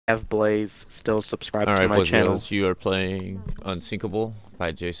have Blaze still subscribed to Alright, my boys and channel. girls, you are playing Unsinkable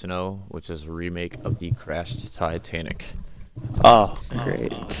by Jason O, which is a remake of the crashed Titanic. Oh,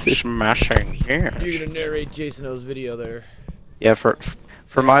 great. Smashing, yeah. You're gonna narrate Jason O's video there. Yeah, for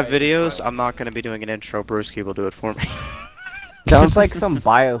my videos, I'm not gonna be doing an intro. Brusky will do it for me. Sounds like some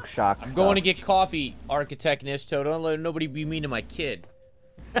Bioshock I'm going to get coffee, Architect Nishto. Don't let nobody be mean to my kid.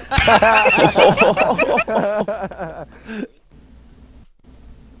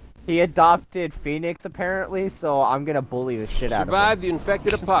 He adopted Phoenix apparently, so I'm gonna bully the shit out of him. Survive the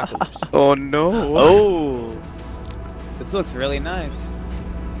infected apocalypse. Oh no. Oh, this looks really nice.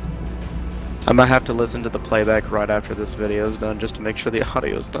 I'm gonna have to listen to the playback right after this video is done just to make sure the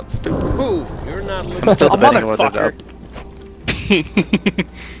audio's not stupid. Ooh, you're not looking. I'm still debating whether to.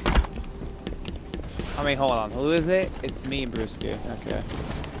 I mean, hold on. Who is it? It's me and Brusky. Okay.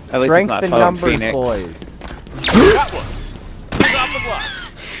 At least Strength it's in not numbers, Phoenix. boys. Got one. He's off the block.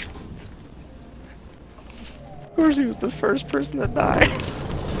 Of course, he was the first person that died.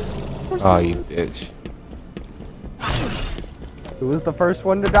 Oh, you bitch. Who was the first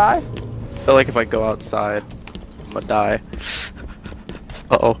one to die? I feel like if I go outside, I'm gonna die.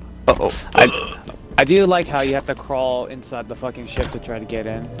 Uh-oh. Uh-oh. I do like how you have to crawl inside the fucking ship to try to get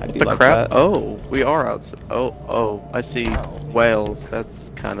in. I do The like crap? that. Oh, we are outside. Oh, I see whales. That's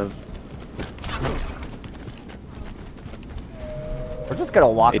kind of... We're just gonna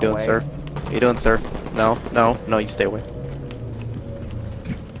walk How you doing, away. sir? How you doing, sir? No, you stay away.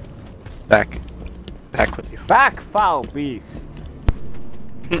 Back with you. Back, foul beast.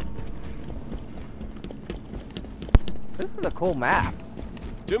 This is a cool map.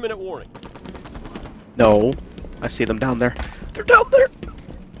 2-minute warning. No, I see them down there. They're down there.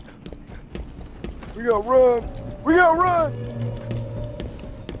 We gotta run. We gotta run.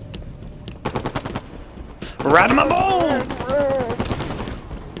 Right in my bones.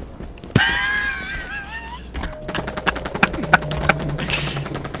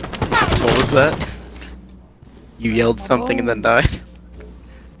 What was that? You yelled something and then died?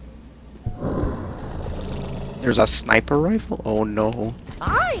 There's a sniper rifle? Oh no.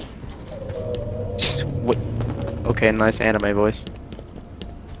 Hi. What? Okay, nice anime voice.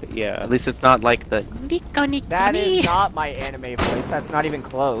 Yeah. At least it's not like the... That is not my anime voice. That's not even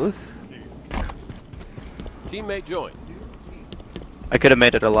close. Teammate joined. I could have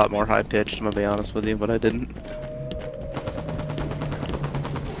made it a lot more high-pitched, I'm gonna be honest with you, but I didn't.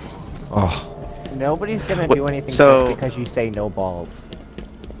 Oh, Nobody's gonna What- do anything so- just because you say no balls.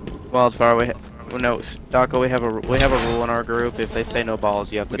 Wildfire, no, Daco, we have a rule in our group. If they say no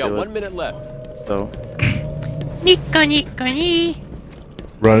balls, you have to We got do 1 it. minute left. So,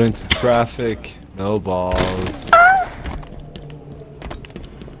 run into traffic, no balls.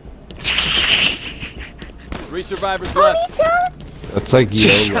 3 survivors left. That's like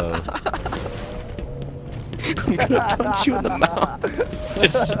YOLO. I'm gonna punch you in the mouth.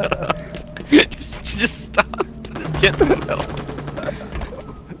 Just shut up. Just stop. Get some help.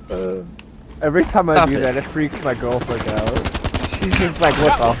 Every time I Stop do it. that, it freaks my girlfriend out. She's just like,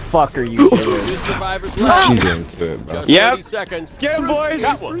 what the fuck are you doing? 2 survivors left. She's into it, bro. Just Yep. 30 seconds. Get him, boys!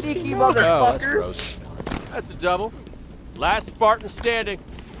 Got one. Sneaky Oh, that's motherfucker! gross. That's a double. Last Spartan standing.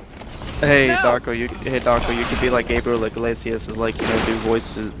 Hey, Daco, you could be like Gabriel Iglesias, is like, do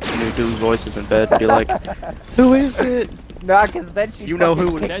voices in bed and be like, who is it? Nah, cause then she'd You know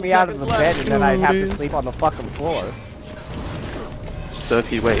fucking who it kick is. me out of the 10 bed seconds and then I'd have left. to sleep on the fucking floor. So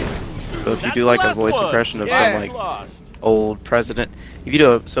if you That's do the like a last voice one. impression of Yeah. some like Lost. old president, if you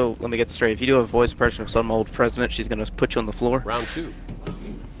do a, so let me get this straight, if you do a voice impression of some old president, she's gonna put you on the floor. Round 2.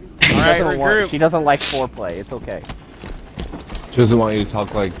 Alright, regroup. She doesn't like foreplay, it's okay. She doesn't want you to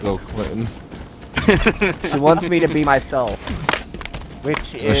talk like Bill Clinton. She wants me to be myself. Which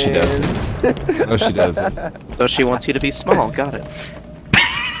No, is... she doesn't. No, she doesn't. So she wants you to be small, got it.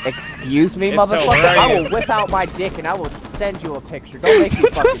 Excuse me, It's so motherfucker? where are I you? will whip out my dick and I will send you a picture. Don't make me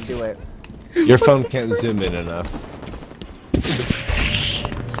fucking do it. Your phone can't zoom in enough.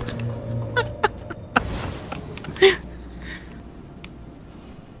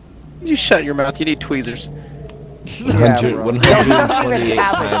 You shut your mouth, you need tweezers. 100, bro. 128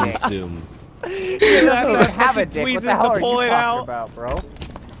 Have a times dick. zoom. You don't even have a dick. What tweezers the hell to are pull you it talking out. about, bro?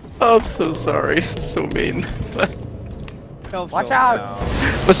 I'm so sorry, it's so mean. Watch out.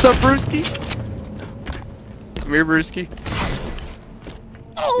 What's up, Brusky? Come here, Brusky.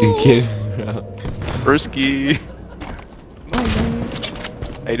 You kidding? Brusky.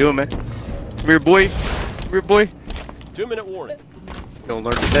 How you doing, man? Come here, boy. Come here, boy. 2-minute warning. Gonna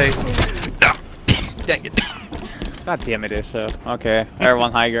learn today. Dang it. God damn it, Issa. Okay,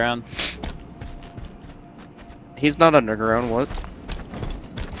 everyone high ground. He's not underground, what?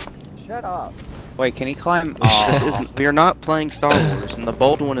 Shut up. Wait, can he climb? This Oh. isn't. We are not playing Star Wars, and the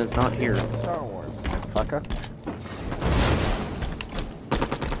bold one is not here. Star Wars, fucker.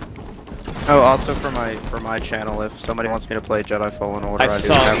 Oh, also for my channel, if somebody wants me to play Jedi Fallen Order, I I do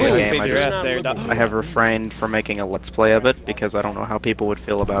saw have you the game. save your ass there, dog. I have refrained from making a let's play of it because I don't know how people would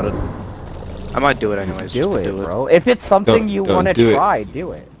feel about it. I might do it anyways. Do just it, to do bro. If it's something you don't want to do it. try,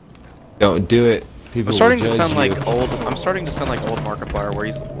 do it. Don't do it. People I'm starting will to judge sound you. like old. I'm starting to sound like old Markiplier,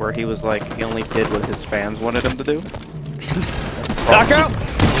 where he was like he only did what his fans wanted him to do. Knock out!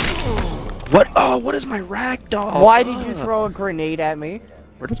 What? Oh, what is my ragdoll? Why did you throw a grenade at me?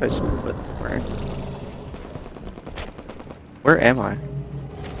 Where did I split? Where am I?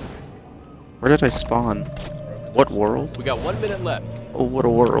 Where did I spawn? What world? We got 1 minute left. Oh, what a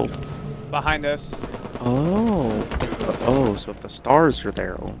world. Behind us. Oh. Oh, so if the stars are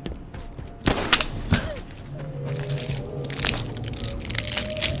there. Oh.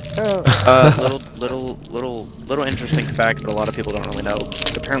 Little interesting fact, but a lot of people don't really know.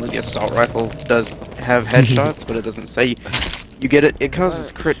 Apparently, the assault rifle does have headshots, but it doesn't say. You get it. It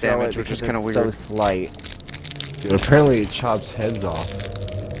causes crit Show damage, it which is because kind of it's weird. So slight. Dude, apparently it chops heads off.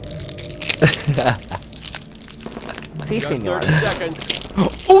 Just 30 seconds.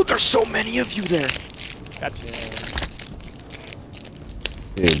 Oh, there's so many of you there. Gotcha.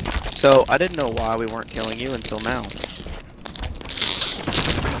 Dude, So I didn't know why we weren't killing you until now.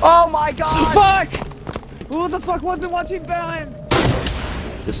 Oh my god! Fuck! Who the fuck wasn't watching Ben?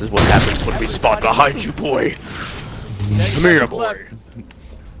 This is what happens when we spawn behind you, boy. Come here, boy.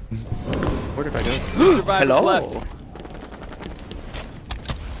 Where did I go? Survivors Hello. left.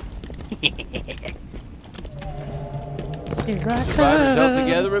 Survivors held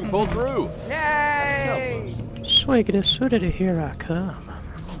together and pulled through. Yay! Here I come.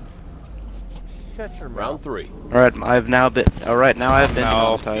 Shut your mouth. Round 3. Alright, I've now been. Alright, now I've been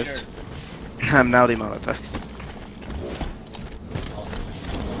No. demonetized. I'm now demonetized.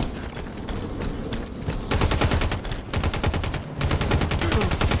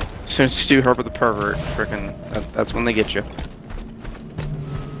 As soon as you do Herbert the Pervert, frickin' that's when they get you.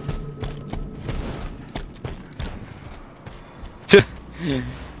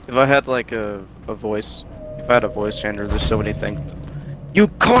 If I had like a voice, if I had a voice changer, there's so many things. You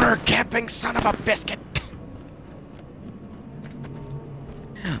corner camping son of a biscuit!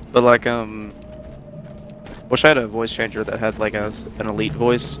 But like, wish I had a voice changer that had like an elite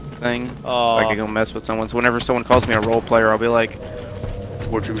voice thing. Oh. So I could go mess with someone. So whenever someone calls me a role player, I'll be like,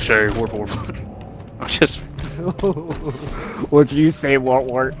 "What'd you say? What?" I'll just. What'd you say, what?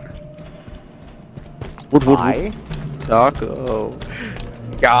 Hi. Daco.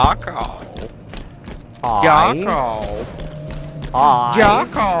 Daco. Hi. Daco. Hi.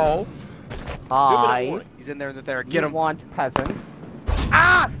 Daco. 2-minute Hi. warning. He's in there. Get You him. want peasant?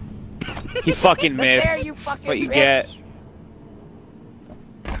 Ah! He fucking There, missed. you fucking That's what you bitch. get.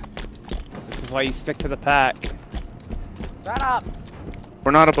 This is why you stick to the pack. Shut up.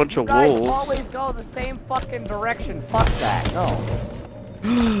 We're not a bunch of You guys wolves. always go the same fucking direction. Fuck that. No.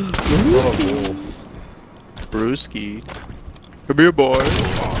 Brusky. Come here, boy.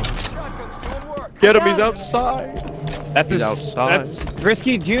 Get him, he's outside. That's He's his, outside. That's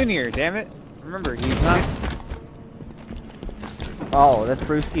Brusky Jr. Damn it! Remember, he's not. Oh, that's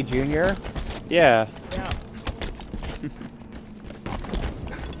Brusky Jr.? Yeah.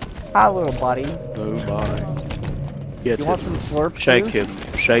 Hi, little buddy. Oh my. Get You him. want some slurp Shake juice?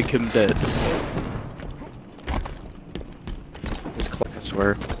 him. Shake him dead. It's close, I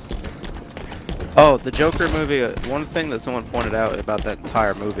swear. Oh, the Joker movie, one thing that someone pointed out about that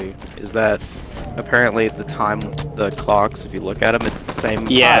entire movie is that apparently the clocks, if you look at them, it's the same,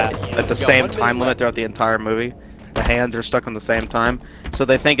 Yeah. at the same time limit throughout the entire movie. The hands are stuck on the same time. So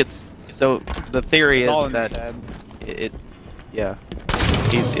they think so the theory It's all is in his that head. yeah.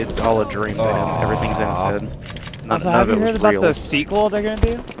 It's all a dream to him. Everything's in his head. None Also, of have you it heard was about real. the sequel they're gonna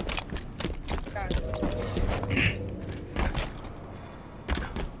do?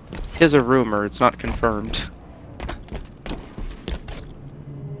 It is a rumor, it's not confirmed.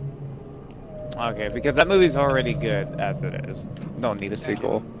 Okay, because that movie's already good as it is. Don't need a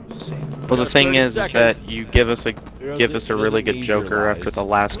sequel. Well, the Just thing 30 is seconds. that you give us a really good Joker after the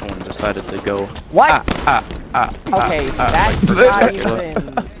last one decided to go. What? like Okay, that's this. not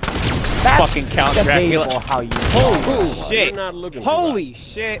even... That's Fucking Count Dracula. debatable how you... Holy shit! You're not looking for Holy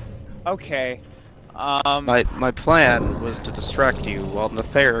shit! Okay. My plan was to distract you while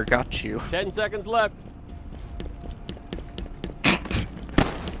Nether got you. 10 seconds left.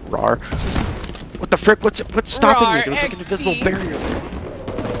 Rar. What the frick? What's stopping Rar, you? There's like an invisible XD. barrier.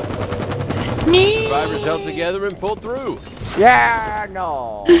 Survivors held together and pulled through. Yeah,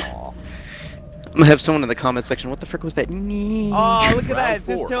 no. I'm gonna have someone in the comment section. What the frick was that? Oh, look at that! Round It's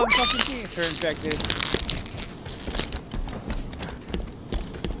just four. till fucking teams are infected.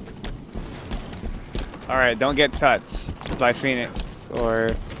 All right, don't get touched by Phoenix or.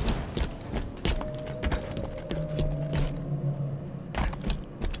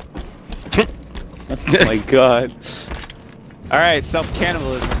 Oh my god. All right,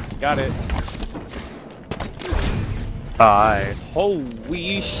 self-cannibalism. Got it. Hi.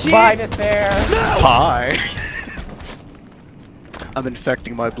 Holy shit! Find us there. Hi. I'm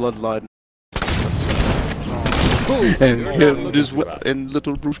infecting my bloodline. And him as well, and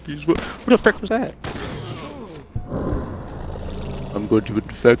little Brusky as well. What the frick was that? I'm going to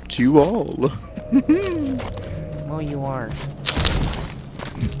infect you all. No, you aren't.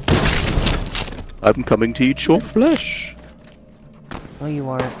 I'm coming to eat your flesh. No, you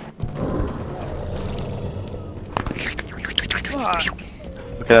aren't.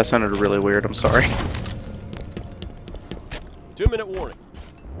 Okay, that sounded really weird. I'm sorry. 2-minute warning.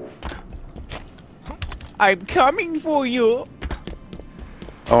 I'm coming for you.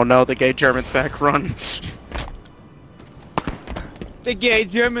 Oh no, the gay German's back. Run. The gay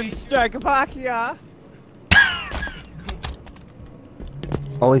German Czechoslovakia.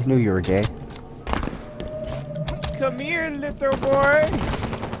 Always knew you were gay. Come here, little boy.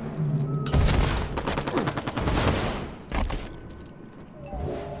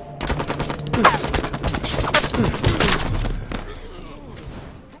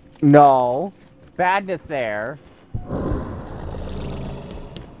 No. Badness there.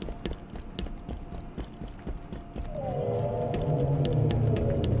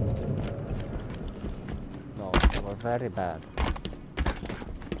 No, they were very bad.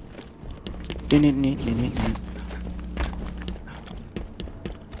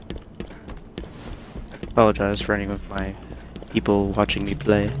 Apologize for any of my people watching me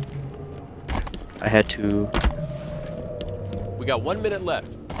play. I had to. We got 1 minute left.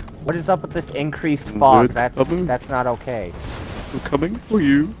 What is up with this increased fog? We're coming. That's not okay. I'm coming for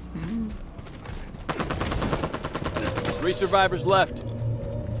you. 3 survivors left.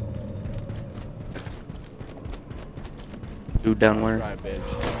 Dude down where? Try, bitch.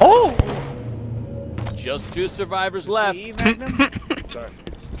 Oh! Just 2 survivors left. See, Magnum? Sorry.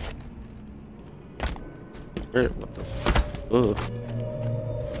 Where? What the? Ugh.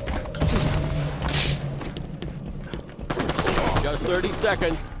 Just 30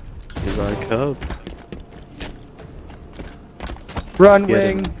 seconds. Here I come. Run, Get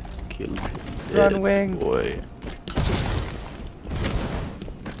Wing! him. Kill him. Run, Yeah, Wing. Boy.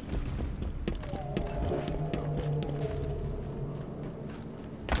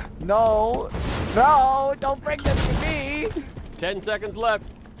 No! No! Don't bring this to me! 10 seconds left.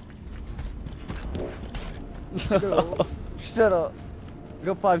 Shut up. We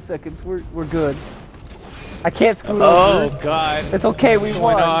got 5 seconds. We're good. I can't screw Oh over. god. It's okay, we What's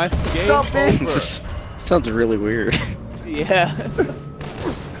going won. on? Stop it! This sounds really weird. Yeah.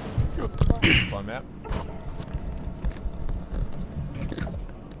 Fun map.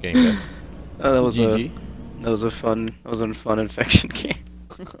 Game guys. Oh, that was GG. a fun infection game.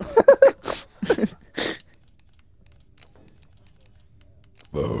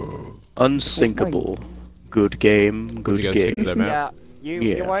 Unsinkable. Good game. Good you guys game. think of that map? Yeah. You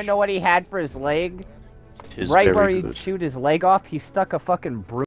Yes. wanna know what he had for his leg? Tis Right very where he good. chewed his leg off, he stuck a fucking broom